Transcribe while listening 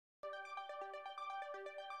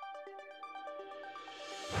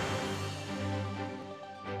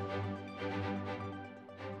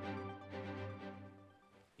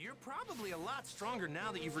probably a lot stronger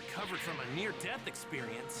now that you've recovered from a near-death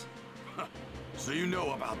experience. So you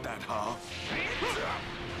know about that, huh?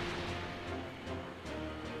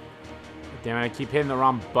 Damn it, I keep hitting the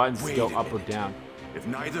wrong buttons to go up or down. If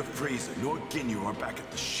neither Frieza nor Ginyu are back at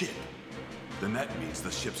the ship, then that means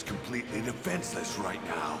the ship's completely defenseless right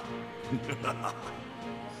now.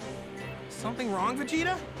 Something wrong,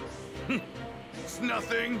 Vegeta? It's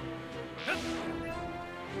nothing.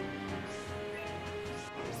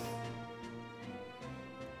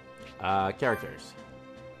 Characters.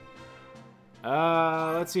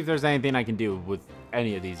 Let's see if there's anything I can do with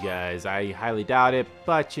any of these guys. I highly doubt it,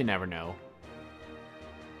 but you never know.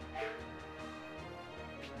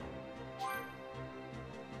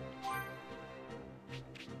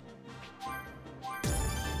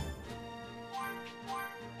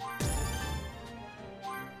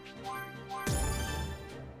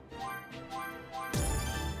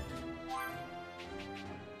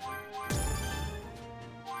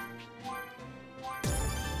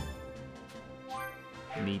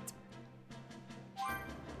 Neat.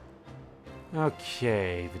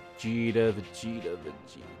 Okay, Vegeta.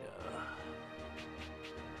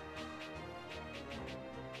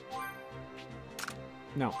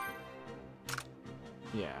 No.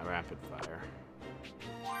 Yeah, rapid fire.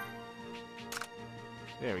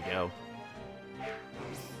 There we go.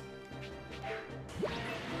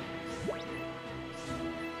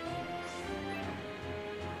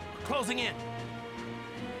 Closing in.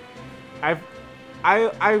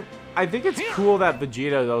 I think it's cool that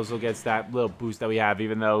Vegeta also gets that little boost that we have,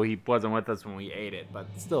 even though he wasn't with us when we ate it, but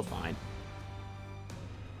still fine.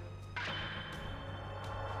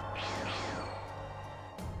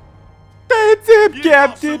 That's him, Captain! You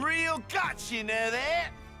got some real guts, you know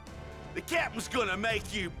that? The Captain's gonna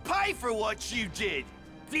make you pay for what you did.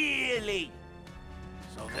 Dearly.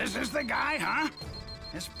 So this is the guy, huh?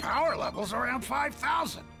 His power level's around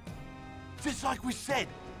 5,000. Just like we said.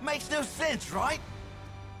 Makes no sense, right?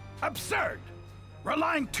 Absurd!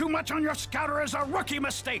 Relying too much on your scouter is a rookie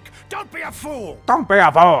mistake. Don't be a fool! Don't be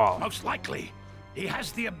a fool! Most likely, he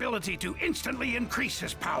has the ability to instantly increase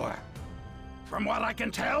his power. From what I can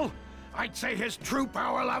tell, I'd say his true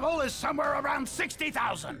power level is somewhere around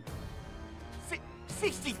 60,000.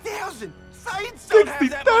 60,000? Saiyans don't have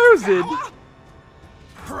that much power?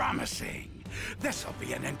 Promising. This'll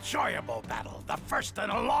be an enjoyable battle, the first in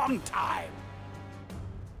a long time.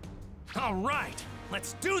 All right,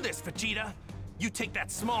 let's do this, Vegeta. You take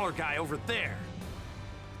that smaller guy over there.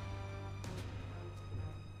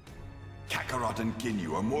 Kakarot and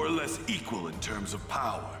Ginyu are more or less equal in terms of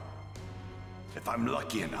power. If I'm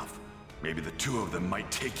lucky enough, maybe the two of them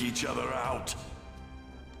might take each other out.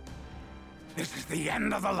 This is the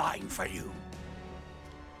end of the line for you.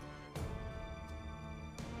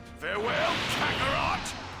 Farewell,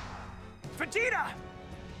 Kakarot! Vegeta!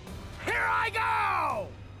 Here I go!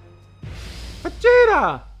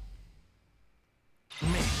 Vegeta!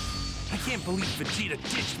 Man, I can't believe Vegeta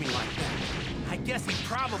ditched me like that. I guess he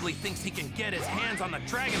probably thinks he can get his hands on the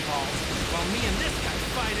Dragon Balls while me and this guy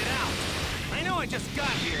fight it out. I know I just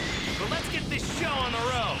got here, but let's get this show on the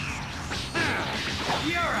road.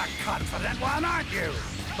 You're a confident one, aren't you?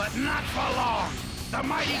 But not for long. The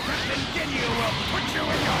mighty Captain Ginyu will put you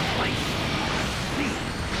in your place.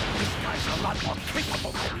 This guy's a lot more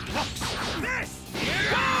capable than he looks. This! Here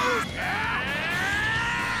goes!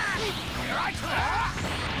 Here I come!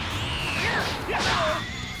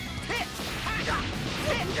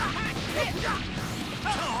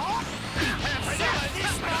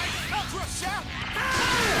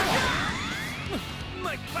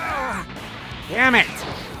 My power! Damn it!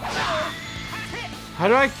 How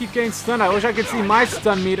do I keep getting stunned? I wish I could see my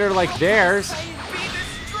stun meter like theirs.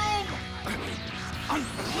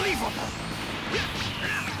 Unbelievable!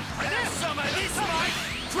 Some of this might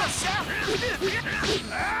crush out!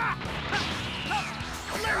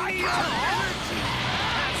 There I go!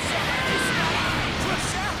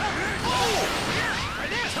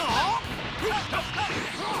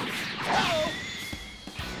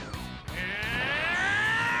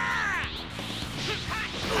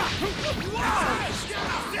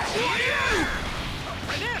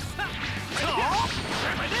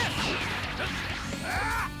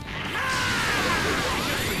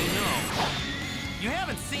 You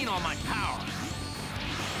haven't seen all my power.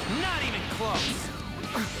 Not even close.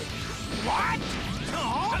 What?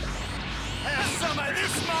 Some of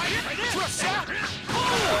this might crush out!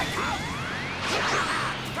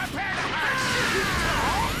 Prepare to hurt!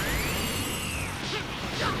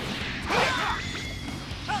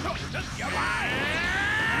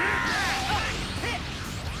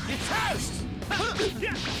 You're toast!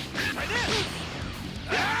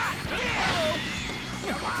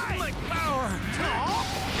 My power!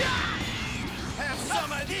 Have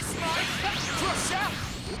some of this, Mike! Crusher!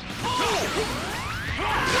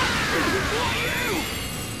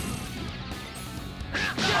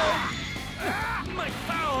 My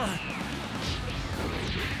power!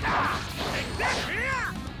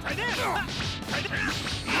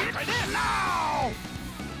 No!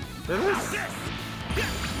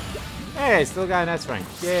 Hey, still got an S rank.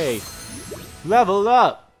 Yay. Level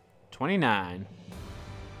up. 29.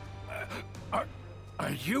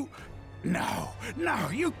 Are you? No,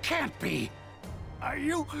 you can't be. Are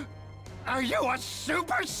you a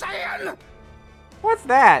Super Saiyan? What's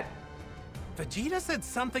that? Vegeta said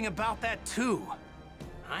something about that too.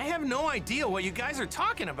 I have no idea what you guys are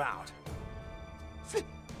talking about.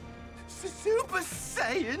 Super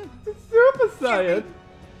Saiyan? Super Saiyan?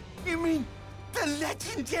 You mean the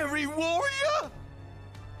legendary warrior?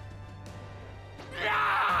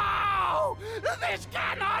 No! This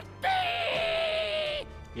cannot be!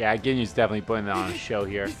 Yeah, Ginyu's definitely putting that on a show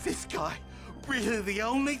here. Is this guy really the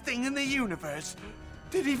only thing in the universe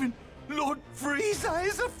that even Lord Frieza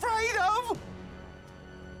is afraid of?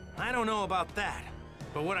 I don't know about that,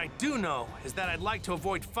 but what I do know is that I'd like to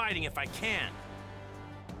avoid fighting if I can.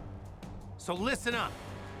 So listen up.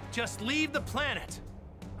 Just leave the planet.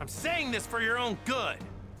 I'm saying this for your own good.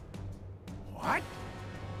 What?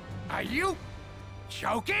 Are you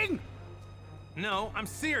joking? No, I'm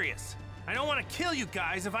serious. I don't want to kill you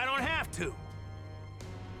guys if I don't have to.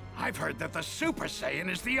 I've heard that the Super Saiyan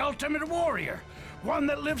is the ultimate warrior, one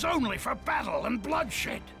that lives only for battle and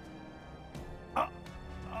bloodshed. Oh,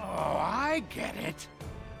 I get it.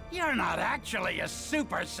 You're not actually a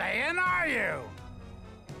Super Saiyan, are you?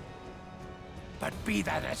 But be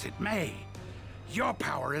that as it may, your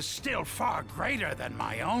power is still far greater than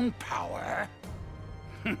my own power.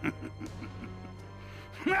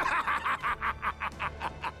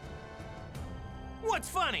 What's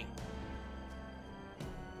funny?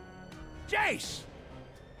 Jace,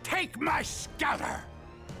 take my scouter.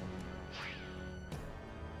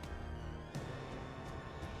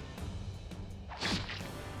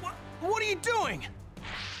 What are you doing?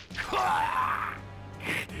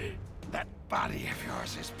 That body of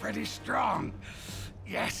yours is pretty strong.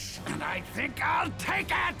 Yes, and I think I'll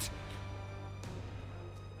take it!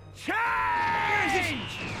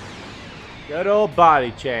 Change! Good old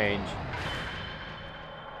body change.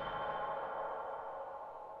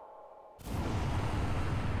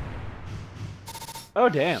 Oh,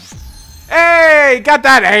 damn. Hey! Got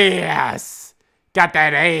that ass! Got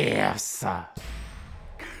that ass!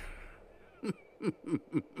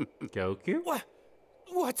 Goku?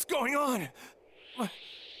 What's going on?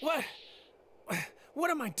 What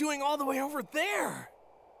am I doing all the way over there?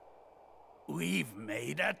 We've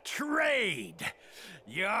made a trade.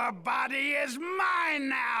 Your body is mine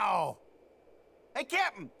now. Hey,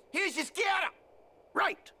 Captain, here's your scouter.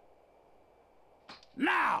 Right.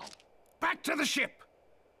 Now, back to the ship.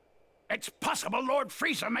 It's possible Lord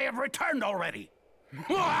Frieza may have returned already.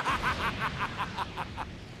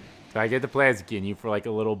 So I get to play as Ginyu for like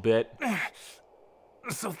a little bit.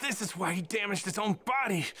 So this is why he damaged his own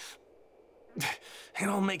body. It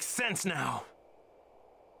all makes sense now.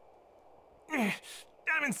 I'm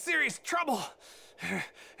in serious trouble.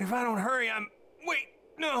 If I don't hurry, Wait,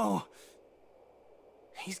 no.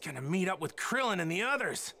 He's gonna meet up with Krillin and the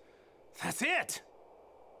others. That's it.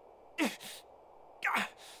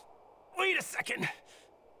 Wait a second.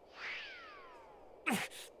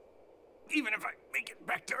 Even if I make it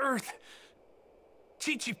back to Earth,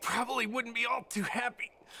 Chi-Chi probably wouldn't be all too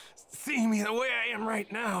happy seeing me the way I am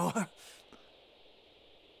right now.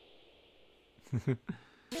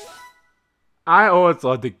 I always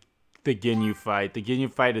love the Ginyu fight. The Ginyu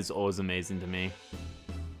fight is always amazing to me.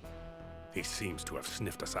 He seems to have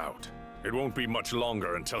sniffed us out. It won't be much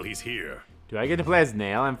longer until he's here. Do I get to play as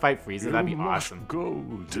Nail and fight Frieza? That'd be awesome. Go,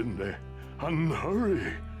 Dinde, and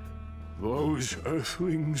hurry. Those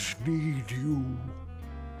Earthlings need you.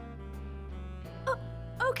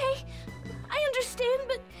 Okay, I understand,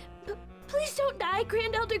 but please don't die,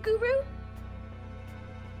 Grand Elder Guru.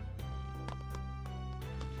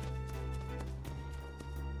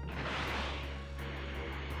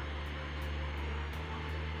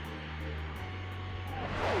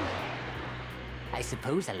 I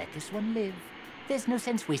suppose I'll let this one live. There's no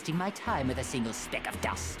sense wasting my time with a single speck of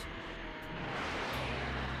dust.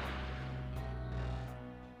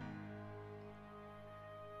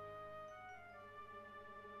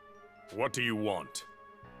 What do you want?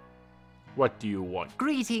 What do you want?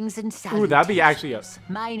 Greetings and salutations. Ooh, that'd be actually a...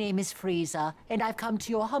 My name is Frieza, and I've come to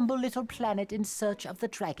your humble little planet in search of the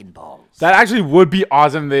Dragon Balls. That actually would be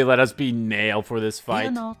awesome if they let us be Nail for this fight.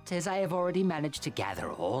 Fear not, as I have already managed to gather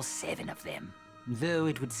all 7 of them. Though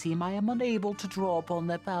it would seem I am unable to draw upon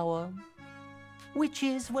their power. Which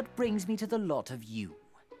is what brings me to the lot of you.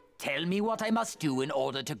 Tell me what I must do in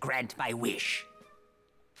order to grant my wish.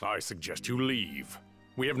 I suggest you leave.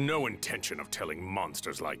 We have no intention of telling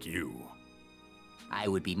monsters like you. I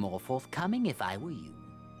would be more forthcoming if I were you.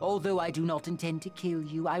 Although I do not intend to kill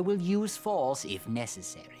you, I will use force if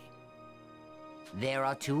necessary. There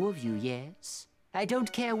are 2 of you, yes? I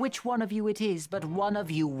don't care which one of you it is, but one of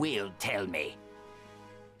you will tell me.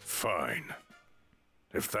 Fine.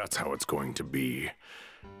 If that's how it's going to be,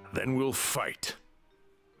 then we'll fight.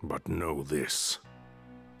 But know this.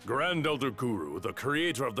 Grand Elder Guru, the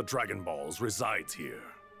creator of the Dragon Balls, resides here.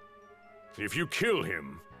 If you kill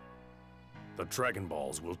him, the Dragon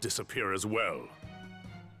Balls will disappear as well.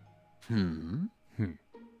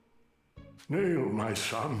 Nail, my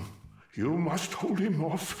son. You must hold him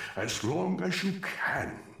off as long as you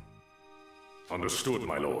can. Understood,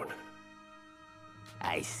 my lord.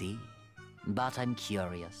 I see. But I'm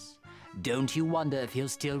curious. Don't you wonder if he'll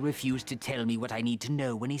still refuse to tell me what I need to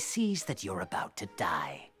know when he sees that you're about to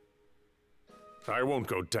die? I won't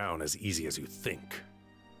go down as easy as you think.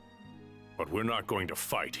 But we're not going to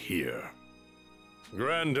fight here.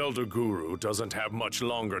 Grand Elder Guru doesn't have much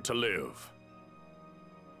longer to live.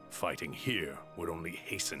 Fighting here would only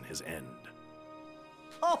hasten his end.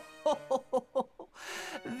 Oh,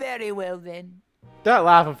 very well then. That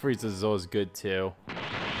laugh of Frieza is always good too.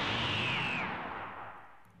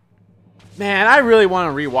 Man, I really want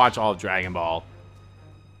to rewatch all of Dragon Ball.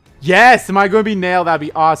 Yes, am I going to be Nail? That'd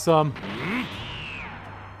be awesome.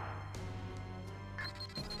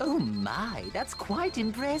 Oh my, that's quite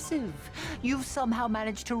impressive. You've somehow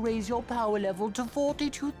managed to raise your power level to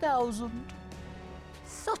 42,000.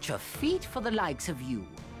 Such a feat for the likes of you.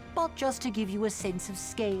 But just to give you a sense of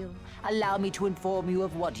scale, allow me to inform you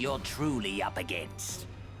of what you're truly up against.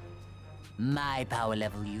 My power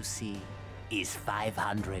level, you see, is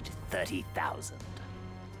 530,000.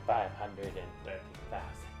 530,000.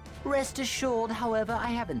 Rest assured, however, I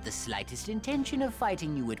haven't the slightest intention of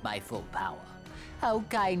fighting you at my full power. How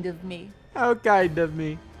kind of me. How kind of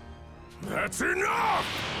me. That's enough!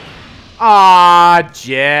 Ah,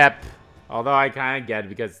 Jip. Although I kind of get it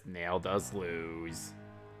because Nail does lose.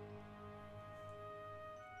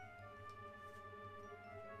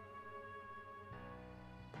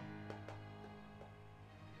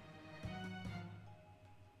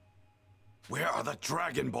 Where are the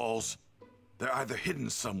Dragon Balls? They're either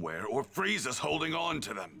hidden somewhere or Frieza's holding on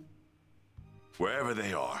to them. Wherever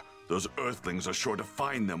they are, those Earthlings are sure to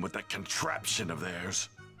find them with that contraption of theirs.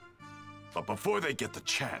 But before they get the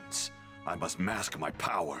chance, I must mask my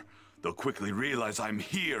power. They'll quickly realize I'm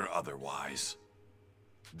here otherwise.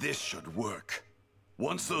 This should work.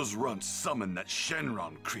 Once those runts summon that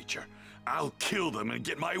Shenron creature, I'll kill them and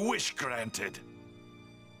get my wish granted.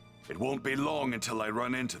 It won't be long until I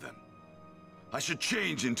run into them. I should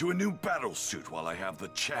change into a new battle suit while I have the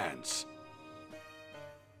chance.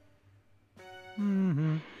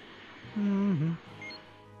 Krillin!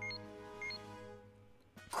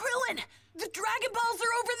 The Dragon Balls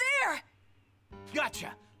are over there!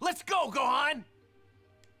 Gotcha. Let's go, Gohan!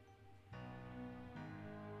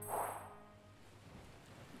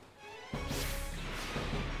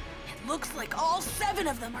 It looks like all 7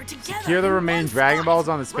 of them are together. Here are the in remaining one Dragon spot. Balls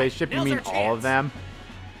on the spaceship. You Now's mean our all of chance. them?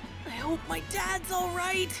 I hope my dad's all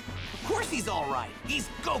right. Of course he's all right. He's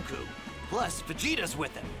Goku. Plus, Vegeta's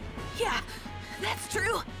with him. Yeah, that's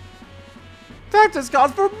true. That just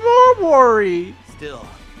calls for more worry. Still,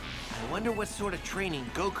 I wonder what sort of training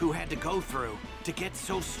Goku had to go through to get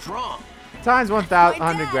so strong. Times My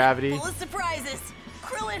 1,100 dad, gravity. full of surprises.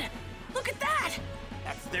 Krillin, look at that.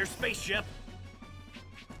 That's their spaceship.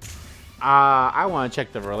 I want to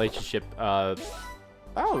check the relationship. Oh,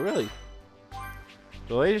 really?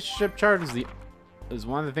 The relationship chart is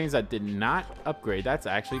one of the things that did not upgrade. That's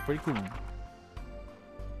actually pretty cool.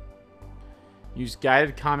 Use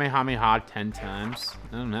guided Kamehameha 10 times.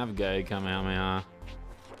 I don't have a guided Kamehameha.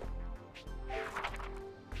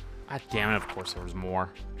 God damn it, of course there was more.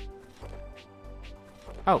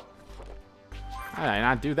 Oh. How did I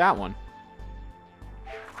not do that one?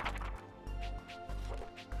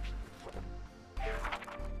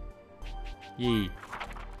 Yee.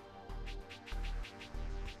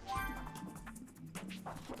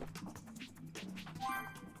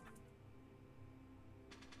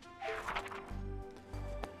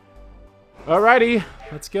 Alrighty,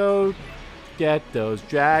 let's go Get those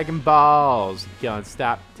Dragon Balls. Gonna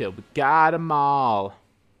stop till we got them all.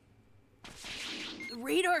 The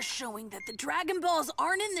radar's showing that the Dragon Balls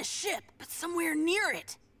aren't in the ship, but somewhere near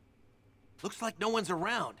it. Looks like no one's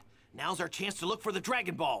around. Now's our chance to look for the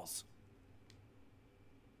Dragon Balls.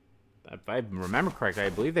 If I remember correctly, I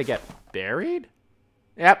believe they get buried?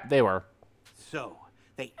 Yep, they were. So,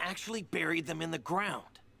 they actually buried them in the ground.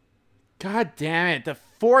 God damn it. The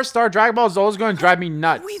 4-star Dragon Ball is always going to drive me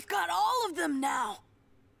nuts. We've got all of them now.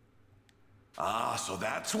 Ah, so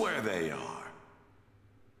that's where they are.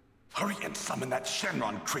 Hurry and summon that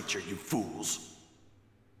Shenron creature, you fools.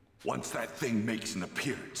 Once that thing makes an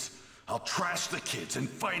appearance, I'll trash the kids and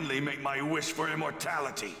finally make my wish for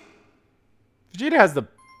immortality. Vegeta has the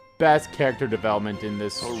best character development in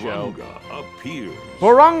this show. Porunga appears.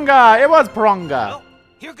 Porunga! It was Porunga! Well,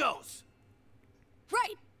 here goes.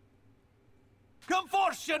 Right. Come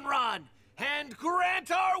forth, Shenron, and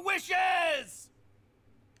grant our wishes!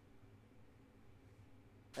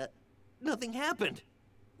 Nothing happened.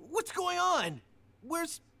 What's going on?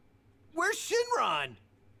 Where's Shenron?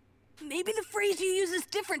 Maybe the phrase you use is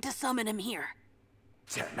different to summon him here.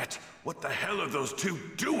 Damn it, what the hell are those two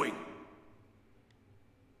doing?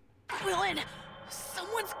 Krillin,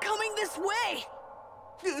 someone's coming this way.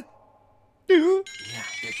 Yeah,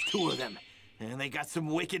 there's 2 of them. And they got some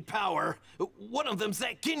wicked power. One of them's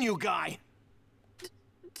that Ginyu guy.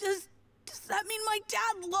 Does that mean my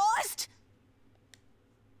dad lost?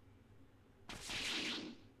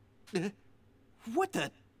 What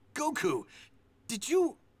the? Goku, did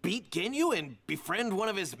you beat Ginyu and befriend one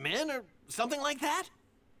of his men or something like that?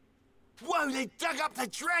 Whoa, they dug up the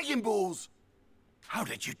Dragon Balls! How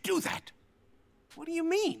did you do that? What do you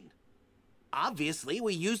mean? Obviously,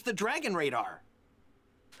 we used the Dragon Radar.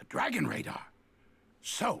 The Dragon Radar.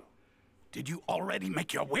 So, did you already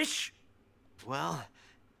make your wish? Well,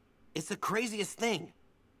 it's the craziest thing.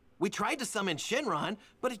 We tried to summon Shenron,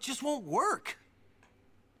 but it just won't work.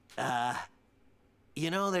 You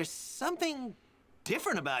know, there's something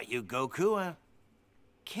different about you, Goku.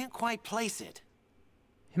 Can't quite place it.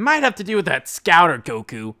 It might have to do with that scouter,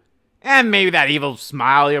 Goku. And maybe that evil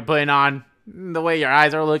smile you're putting on. The way your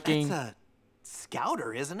eyes are looking. That's a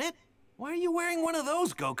scouter, isn't it? Why are you wearing one of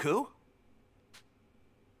those, Goku?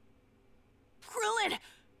 Krillin,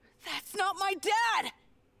 that's not my dad.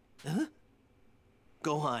 Huh?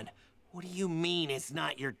 Gohan, what do you mean it's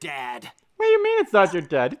not your dad? What do you mean it's not your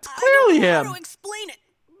dad? It's I clearly don't know him. how to explain it,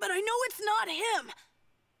 but I know it's not him.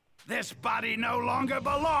 This body no longer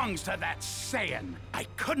belongs to that Saiyan. I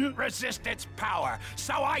couldn't resist its power,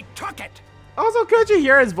 so I took it. Also, could you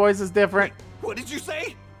hear his voice is different? What did you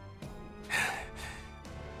say?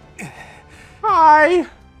 Hi.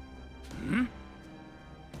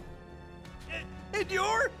 And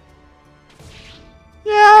you're?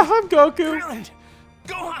 Yeah, I'm Goku. Krillin!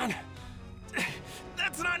 Gohan!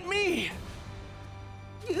 That's not me!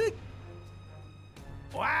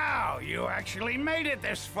 Wow, you actually made it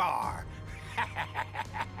this far.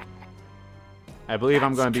 I believe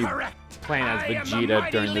I'm going to be correct. playing as I am the Vegeta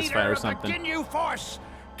mighty during this leader fight or of the something. Ginyu Force,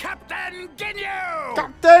 Captain Ginyu!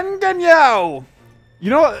 Captain Ginyu! You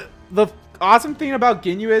know what? The awesome thing about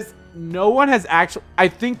Ginyu is no one has actually... I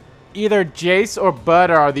think either Jace or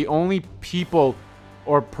Butter are the only people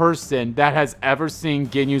or person that has ever seen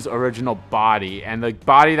Ginyu's original body. And the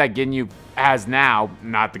body that Ginyu has now,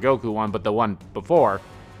 not the Goku one, but the one before,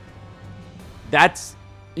 that's,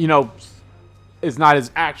 you know, is not his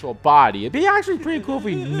actual body. It'd be actually pretty cool if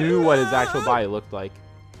we knew what his actual body looked like.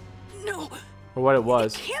 No, Or what it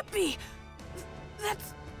was. it can't be.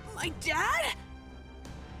 That's my dad?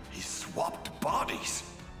 He swapped bodies.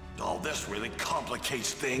 All this really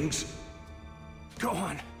complicates things.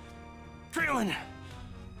 Gohan, Krillin,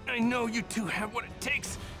 I know you two have what it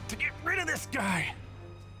takes to get rid of this guy.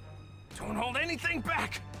 Don't hold anything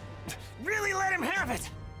back. Really let him have it.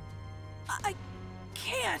 I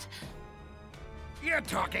can't. You're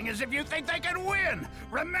talking as if you think they can win.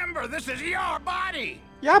 Remember, this is your body.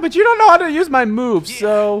 Yeah, but you don't know how to use my moves,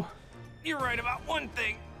 so... You're right about one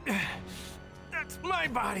thing. That's my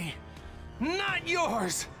body, not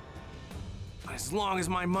yours. But as long as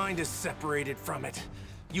my mind is separated from it,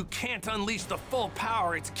 you can't unleash the full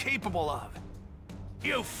power it's capable of.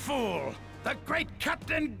 You fool! The great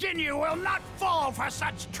Captain Ginyu will not fall for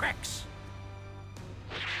such tricks!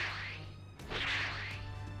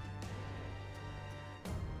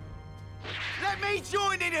 Let me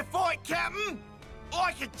join in the fight, Captain!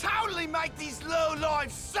 I can totally make these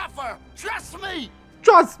low-lives suffer! Trust me!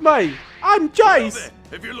 Trust me, I'm Well Jace! then,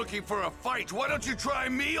 if you're looking for a fight, why don't you try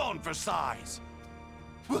me on for size?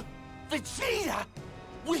 Vegeta?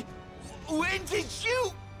 When did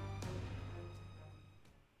you...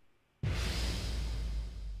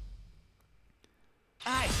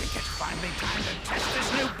 finally time to test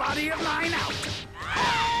this new body of mine out.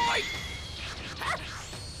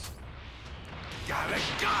 Got it,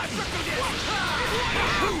 God!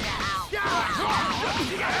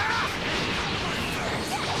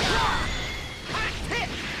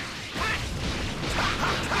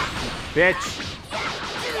 Bitch.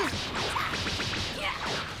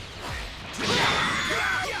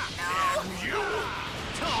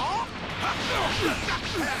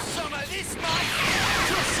 Some of this, mate.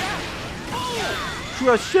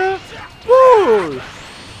 Crusher. Woo!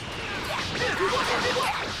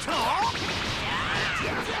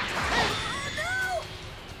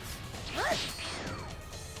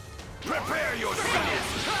 Prepare yourselves!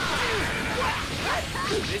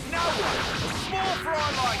 There's no one, a small fry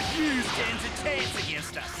like you, stands a chance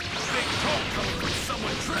against us. Big talk coming from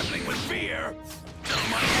someone trembling with fear. Don't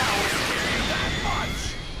my power scare you that much?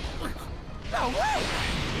 No way!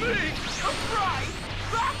 Me? Afraid?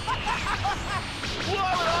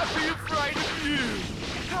 Why would I be afraid of you?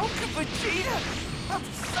 How could Vegeta have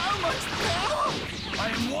so much power? I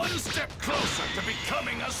am one step closer to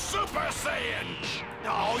becoming a Super Saiyan!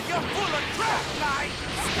 Oh, you're full of crap, mate!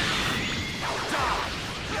 Now die!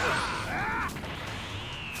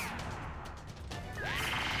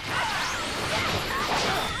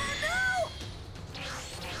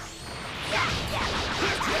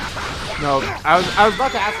 No, I was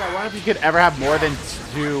about to ask. I wonder if you could ever have more than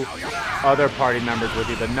 2 other party members with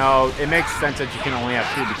you, but no, it makes sense that you can only have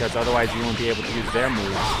 2 because otherwise you won't be able to use their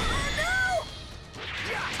moves.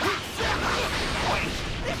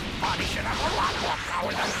 Body should have a lot more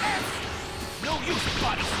power than this. No use,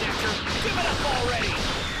 body snatcher! Give it up already!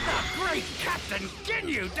 The great Captain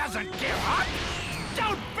Ginyu doesn't give up.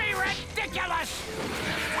 Don't be ridiculous.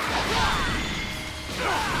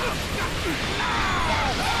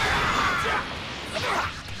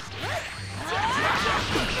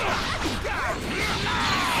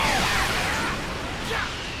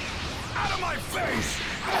 Out of my face!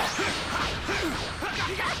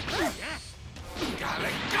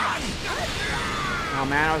 Oh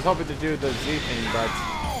man, I was hoping to do the Z thing, but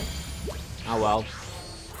oh well.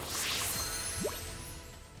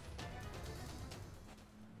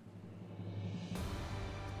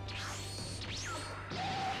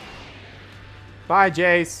 Bye,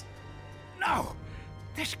 Jace. No,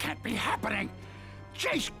 this can't be happening.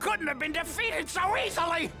 Jace couldn't have been defeated so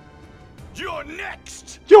easily. You're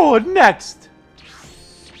next! You're next.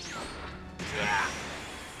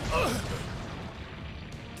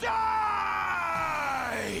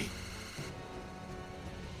 Die!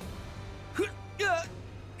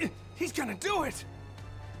 He's gonna do it!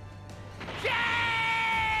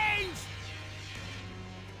 James!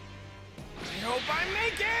 I hope I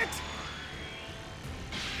make it!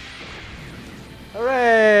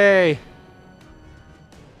 Hooray!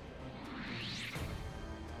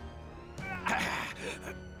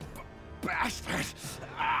 Bastard!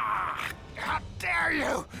 How dare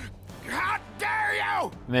you! How dare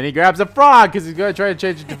you! And then he grabs a frog because he's gonna try to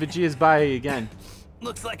change it to Vegeta's body again.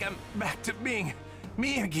 Looks like I'm back to being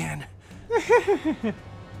me again.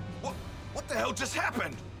 What the hell just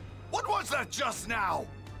happened? What was that just now?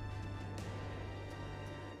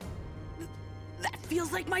 That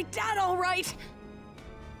feels like my dad, all right.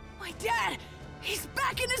 My dad, he's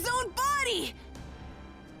back in his own body.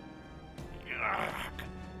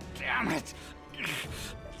 Damn it!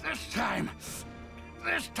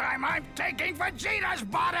 This time I'm taking Vegeta's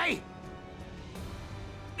body!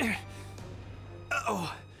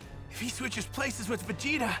 Uh-oh. If he switches places with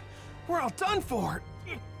Vegeta, we're all done for.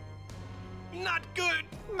 Not good.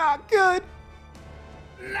 Not good.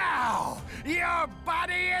 Now, your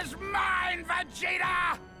body is mine,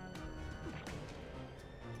 Vegeta!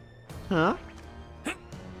 Huh?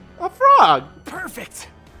 A frog. Perfect.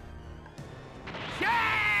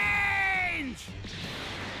 Change!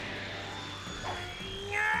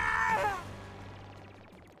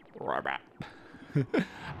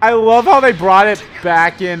 I love how they brought it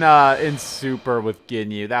back in Super with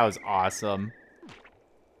Ginyu. That was awesome.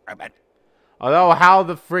 Although how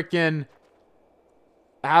the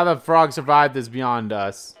frog survived is beyond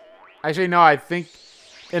us. Actually, no, I think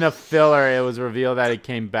in a filler it was revealed that it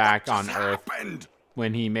came back on Earth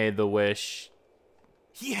when he made the wish.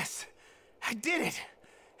 Yes, I did it.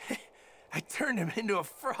 I turned him into a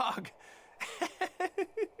frog.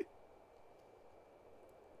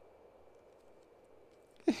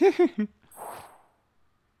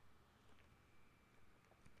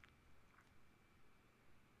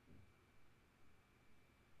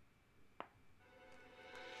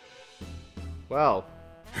 Well,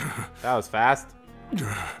 that was fast.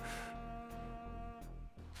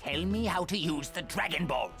 Tell me how to use the Dragon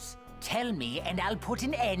Balls. Tell me and I'll put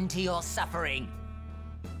an end to your suffering.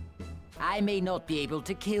 I may not be able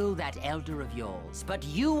to kill that elder of yours, but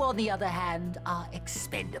you, on the other hand, are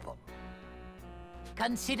expendable.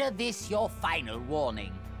 Consider this your final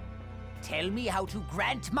warning. Tell me how to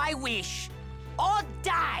grant my wish, or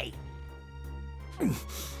die!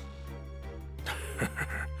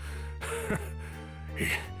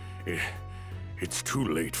 It's too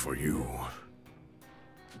late for you.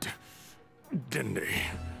 Dende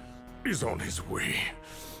is on his way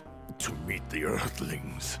to meet the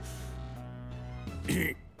Earthlings.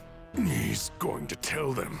 He's going to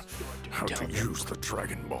tell them how to use the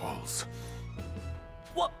Dragon Balls.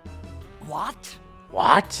 What? What?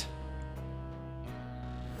 What?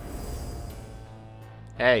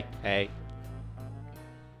 Hey, hey.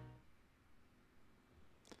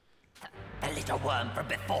 The little worm from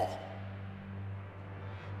before.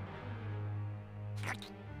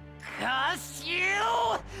 Curse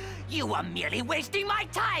you! You were merely wasting my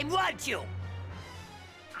time, weren't you?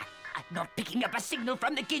 I'm not picking up a signal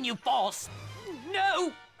from the Ginyu Force.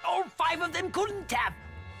 No! All 5 of them couldn't have.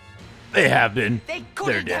 They have been. They They're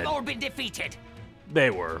couldn't dead. have all been defeated. They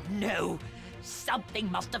were. No.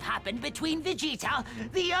 Something must have happened between Vegeta,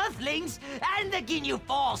 the Earthlings, and the Ginyu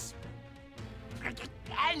Force.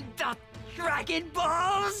 And the Dragon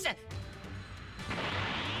Balls!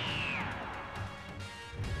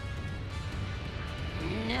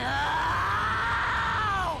 No!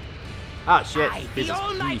 Oh shit. I, This the is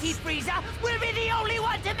almighty beast. Frieza, will be the only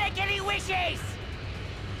one to make any wishes!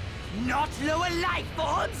 Not lower life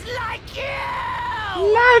forms like you!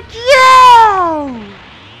 Like you!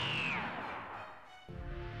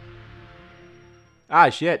 Ah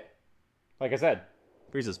shit. Like I said,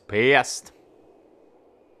 Frieza's pissed.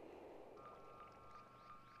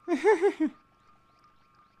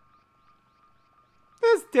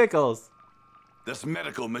 This tickles. This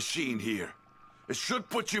medical machine here. It should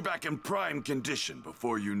put you back in prime condition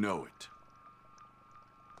before you know it.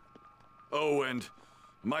 Oh, and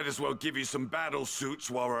might as well give you some battle suits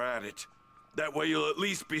while we're at it. That way you'll at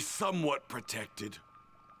least be somewhat protected.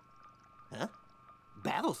 Huh?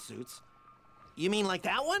 Battle suits? You mean like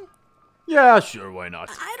that one? Yeah, sure, why not?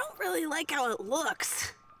 I don't really like how it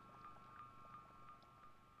looks.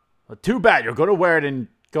 Well, too bad. You're gonna wear it and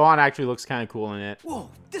Gohan actually looks kind of cool in it. Whoa,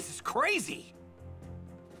 this is crazy!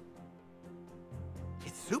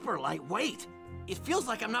 It's super lightweight. It feels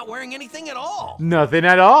like I'm not wearing anything at all. Nothing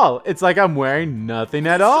at all. It's like I'm wearing nothing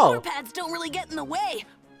at all. Shoulder pads don't really get in the way.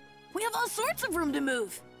 We have all sorts of room to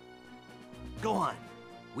move. Go on.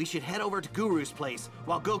 We should head over to Guru's place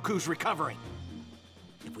while Goku's recovering.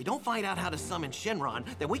 If we don't find out how to summon Shenron,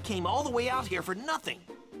 then we came all the way out here for nothing.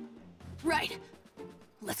 Right.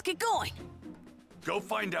 Let's get going. Go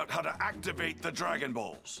find out how to activate the Dragon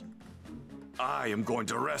Balls. I am going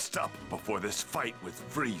to rest up before this fight with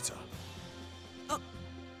Frieza.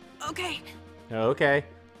 Okay. Okay.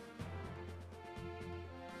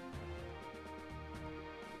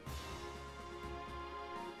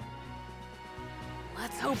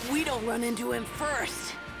 Let's hope we don't run into him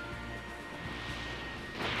first.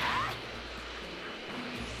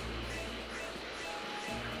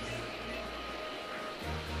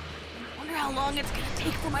 Wonder how long it's gonna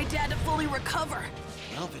take for my dad to fully recover.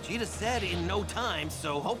 Well, Vegeta said in no time,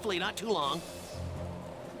 so hopefully not too long.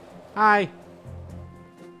 Hi.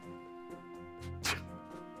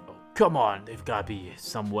 Oh, come on. They've got to be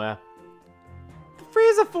somewhere. The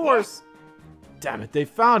Frieza Force! Damn it, they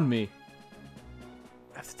found me.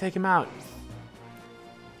 I have to take him out.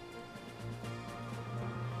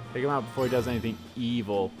 Take him out before he does anything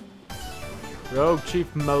evil. Rogue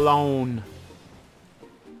Chief Malone.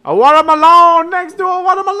 A watermelon next to a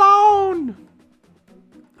watermelon!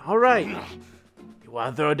 Alright. You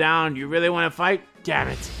want to throw down? You really want to fight? Damn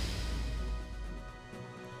it.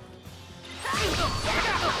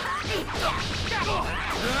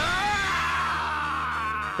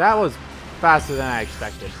 That was faster than I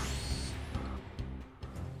expected.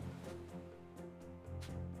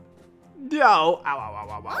 Yo! Ow, ow, ow,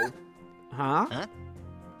 ow, ow. Huh?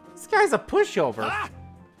 This guy's a pushover.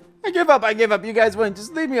 I give up, you guys win.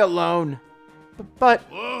 Just leave me alone. But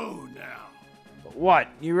Whoa now. what?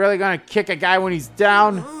 You really gonna kick a guy when he's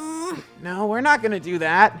down? No, we're not gonna do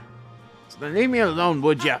that. So then leave me alone,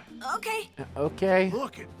 would ya? Okay. Okay.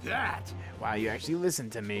 Look at that. Wow, you actually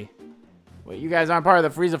listened to me. Wait, you guys aren't part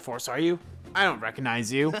of the Frieza Force, are you? I don't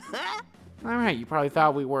recognize you. Alright, you probably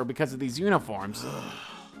thought we were because of these uniforms.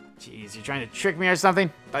 Jeez, you're trying to trick me or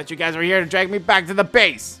something? Thought you guys were here to drag me back to the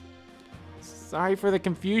base. Sorry for the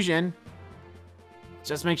confusion.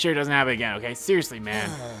 Just make sure it doesn't happen again, okay? Seriously, man.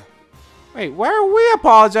 Wait, why are we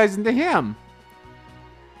apologizing to him?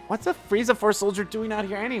 What's a Frieza Force soldier doing out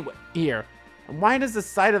here anyway? And why does the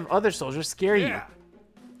sight of other soldiers scare you? Like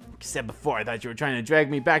you said before, I thought you were trying to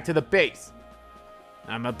drag me back to the base.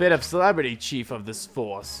 I'm a bit of celebrity chief of this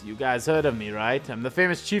force. You guys heard of me, right? I'm the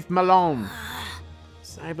famous Chief Malone.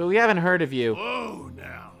 Sorry, but we haven't heard of you. Whoa,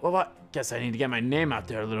 now. Well, I guess I need to get my name out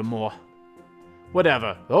there a little more.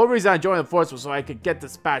 Whatever. The whole reason I joined the force was so I could get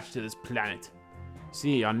dispatched to this planet.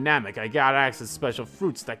 See, on Namek, I got access to special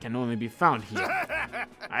fruits that can only be found here.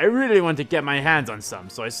 I really want to get my hands on some,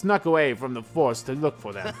 so I snuck away from the force to look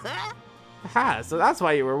for them. Aha, so that's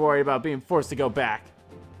why you were worried about being forced to go back.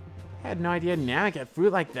 I had no idea Namek had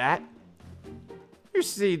fruit like that.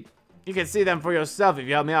 You can see them for yourself if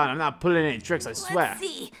you help me out. I'm not pulling any tricks, I swear. Let's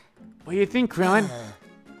see. What do you think, Krillin?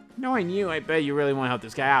 Knowing you, I bet you really want to help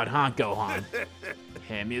this guy out, huh, Gohan?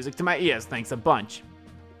 Hey, music to my ears, thanks a bunch.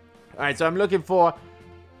 Alright, so I'm looking for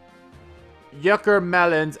yucca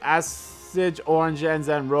melons, acid oranges,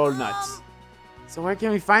 and roll nuts. So where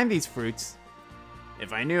can we find these fruits?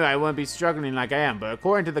 If I knew, I wouldn't be struggling like I am, but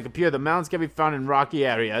according to the computer, the melons can be found in rocky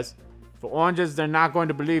areas. For oranges, they're not going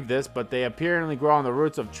to believe this, but they apparently grow on the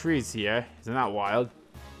roots of trees here. Isn't that wild?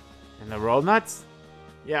 And the roll nuts?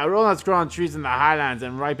 Yeah, roll nuts grow on trees in the highlands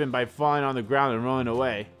and ripen by falling on the ground and rolling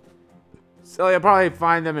away. So you'll probably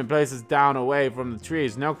find them in places down away from the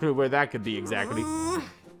trees. No clue where that could be exactly.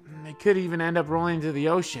 They could even end up rolling into the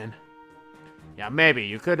ocean. Yeah, maybe.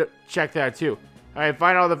 You could check there too. Alright,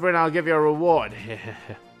 find all the fruit and I'll give you a reward. Okay,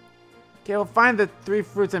 well find the 3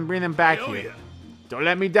 fruits and bring them back here. Yeah. Don't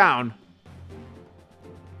let me down.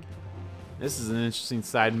 This is an interesting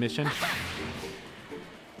side mission.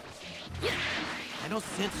 I don't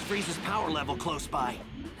sense Frieza's power level close by.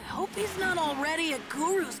 I hope he's not already at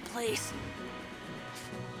Guru's place.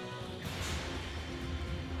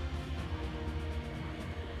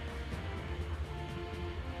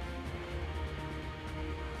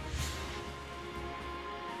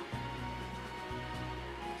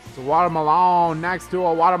 It's a watermelon next to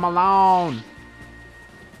a watermelon.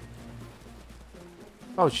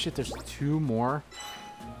 Oh shit, there's 2 more.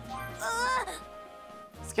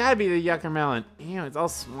 It's gotta be the yucca melon. Ew, it's all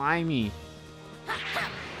slimy.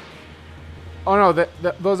 Oh no,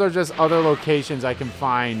 those are just other locations I can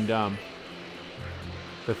find the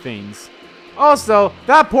things. Also,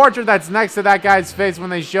 that portrait that's next to that guy's face when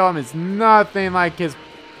they show him is nothing like his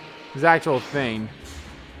actual thing.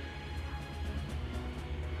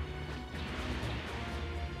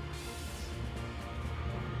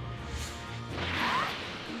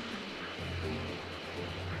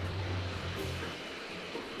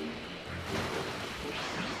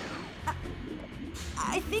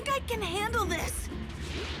 I think I can handle this.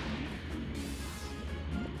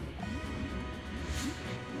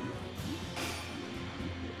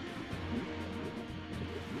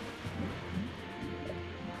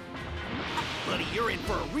 Buddy, you're in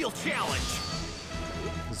for a real challenge.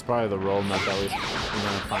 This is probably the roll nut that we're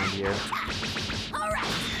gonna find here. All right.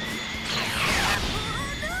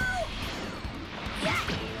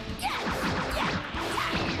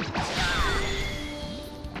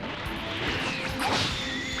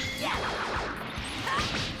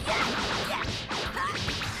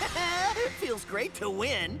 Feels great to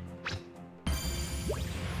win.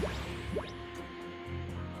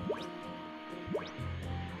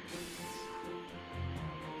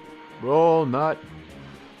 Roll nut.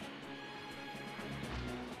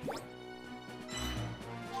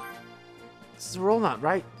 This is a roll nut,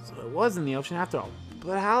 right? So it was in the ocean after all.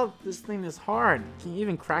 But how this thing is hard? Can you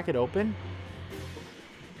even crack it open?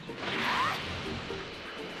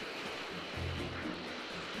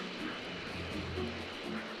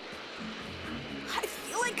 I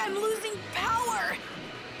feel like I'm losing power.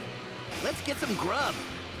 Let's get some grub.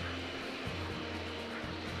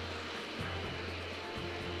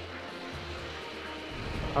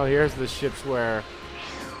 Oh, here's the ships where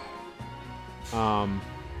I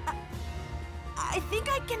think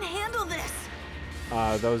I can handle this.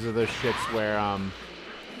 those are the ships where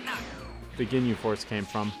the Ginyu Force came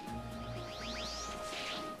from.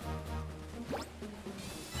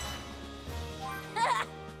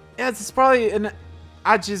 Yeah, it's probably an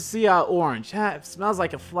Ajizia orange. Yeah, it smells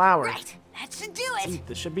like a flower. Right, that should do it.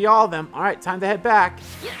 This should be all of them. All right, time to head back.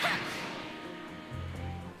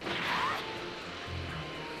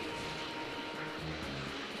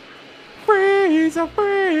 Frieza,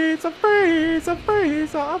 Frieza, Frieza,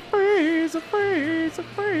 Frieza, Frieza, Frieza,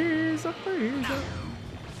 Frieza, Frieza.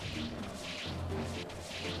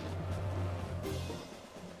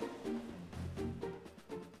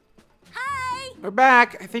 Hi. We're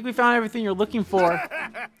back. I think we found everything you're looking for.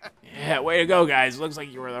 Yeah, way to go, guys. Looks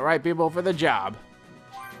like you were the right people for the job.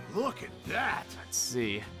 Look at that. Let's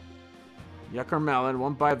see. Yucca melon,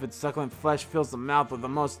 one bite of its succulent flesh fills the mouth with the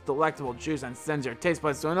most delectable juice and sends your taste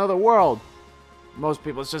buds to another world. Most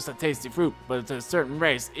people, it's just a tasty fruit, but to a certain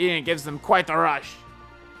race, eating it gives them quite the rush.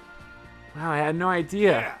 Wow, I had no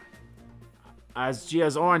idea. As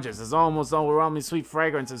Gia's oranges, his almost overwhelmingly sweet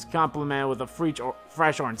fragrance is complemented with a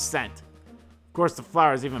fresh orange scent. Of course, the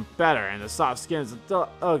flower is even better, and the soft skin is a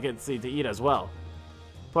delicacy to eat as well.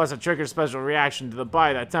 Plus, it triggers special reaction to the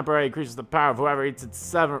body that temporarily increases the power of whoever eats it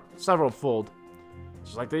several-fold.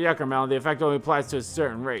 Just like the yucca melon, the effect only applies to a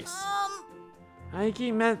certain race. How you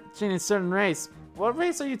keep mentioning a certain race? What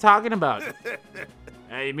race are you talking about?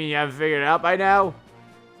 You mean you haven't figured it out by now?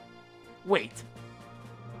 Wait.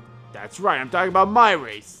 That's right, I'm talking about my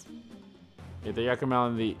race. Yeah, the yucca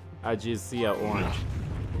melon, the Aegisia orange.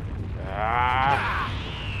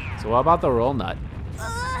 So what about the roll nut?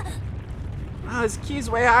 Oh, his key's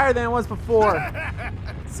way higher than it was before.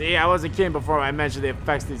 See, I wasn't kidding before I mentioned the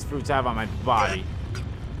effects these fruits have on my body.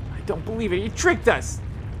 I don't believe it, you tricked us.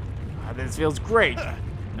 Oh, this feels great.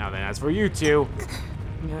 Now then, as for you two,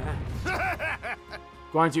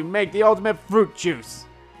 going to make the ultimate fruit juice.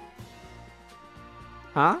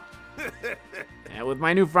 Huh? And with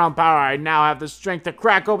my newfound power, I now have the strength to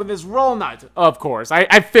crack open this roll nut. Of course,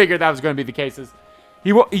 I figured that was going to be the case.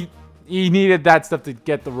 He needed that stuff to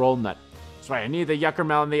get the roll nut. That's right, I need the yucca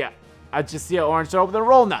melon, the Aegisia orange to open the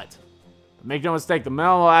roll nut. But make no mistake, the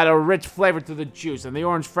melon will add a rich flavor to the juice, and the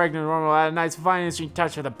orange fragrant aroma will add a nice finishing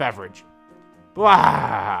touch to the beverage.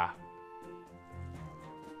 Blah!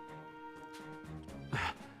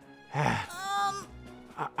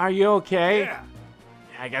 Are you okay? Yeah.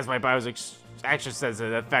 I guess my body was exercised to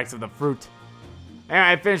the effects of the fruit.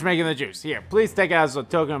 Anyway, I finished making the juice. Here, please take it as a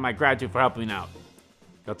token of my gratitude for helping me out.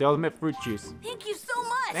 Got the ultimate fruit juice. Thank you so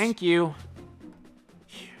much. Thank you.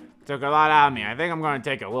 Took a lot out of me. I think I'm going to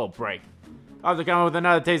take a little break. I'll have to come up with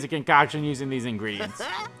another tasty concoction using these ingredients.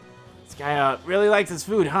 This guy really likes his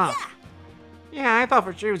food, huh? Yeah, I thought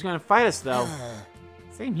for sure he was going to fight us, though.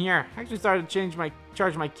 Same here. I actually started to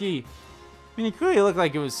charge my key. I mean, he clearly looked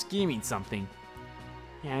like he was scheming something.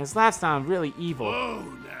 Yeah, his laugh sounded really evil. Oh,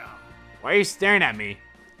 now. Why are you staring at me?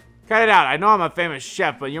 Cut it out. I know I'm a famous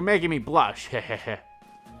chef, but you're making me blush.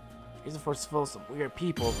 Here's a force full of some weird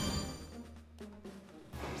people.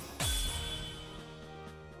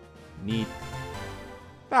 Neat.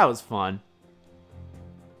 That was fun.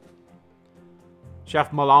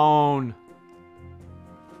 Chef Malone.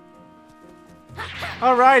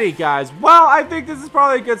 Alrighty, guys. Well, I think this is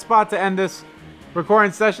probably a good spot to end this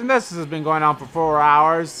recording session. This has been going on for 4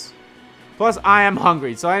 hours. Plus, I am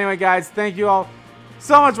hungry. So anyway, guys, thank you all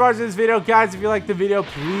so much for watching this video. Guys, if you liked the video,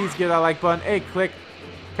 please give that like button a click.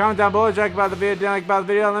 Comment down below, check about the video, didn't like about the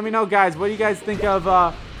video. Let me know, guys, what do you guys think of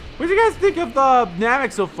the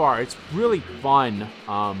dynamic so far? It's really fun.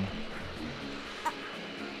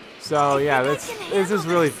 So yeah, this is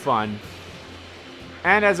really fun.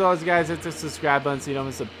 And as always, guys, hit the subscribe button so you don't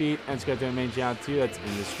miss a beat, and subscribe to my main channel too. That's in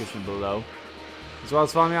the description below. As well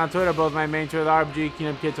as follow me on Twitter. Both my main Twitter, the RPG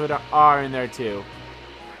Kingdom Kid Twitter, are in there too.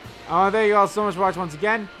 I want to thank you all so much for watching once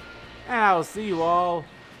again, and I will see you all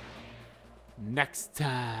next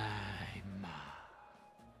time.